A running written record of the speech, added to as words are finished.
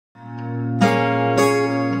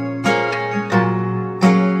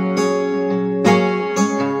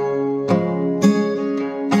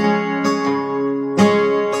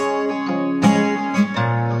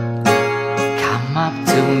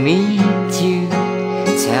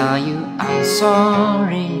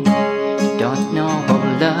sorry, don't know how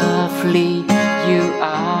lovely you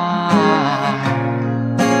are.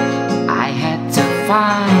 I had to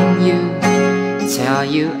find you, tell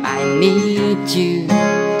you I need you,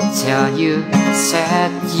 tell you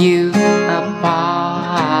set you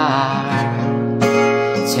apart.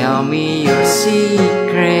 Tell me your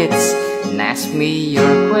secrets and ask me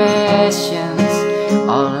your questions.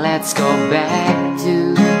 Oh, let's go back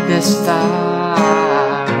to the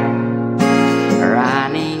start.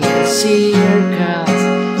 Running in circles,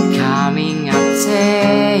 coming up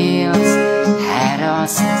tails, had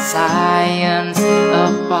us science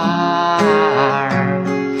apart.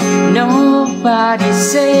 Nobody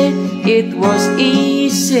said it was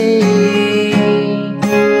easy,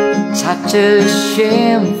 such a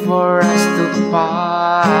shame for us to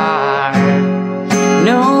part.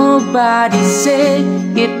 Nobody said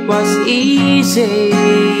it was easy,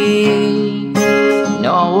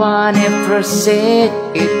 no one ever said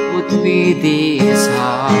it would be this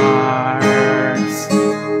hard.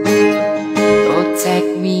 Oh,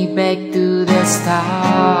 take me back to the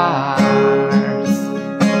start.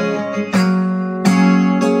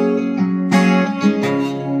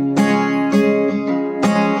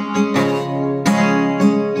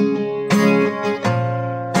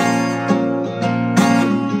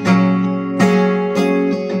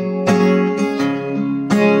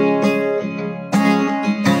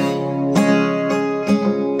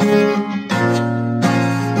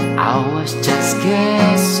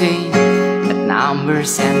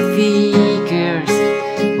 Numbers and figures,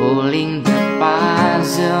 pulling the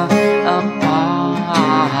puzzle apart.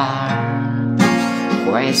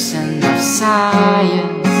 Question of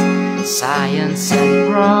science, science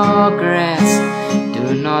and progress. Do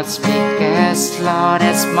not speak as loud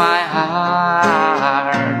as my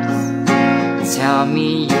heart. Tell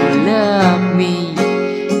me you love me,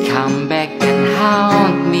 come back and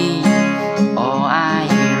haunt me. Oh, I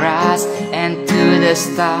rush into the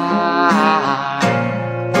start.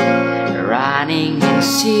 Running in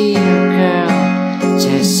circles,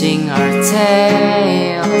 chasing our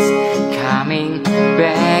tails, coming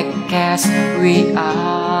back as we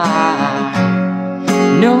are.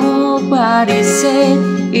 Nobody said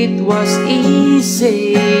it was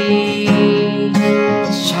easy,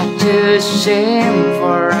 such a shame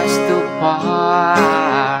for us to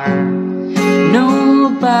part.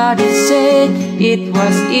 Nobody said it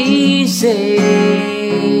was easy,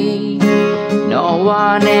 no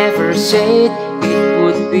one ever said it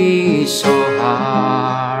would be so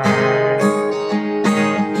hard.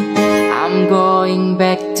 I'm going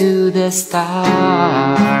back to the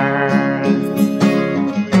start.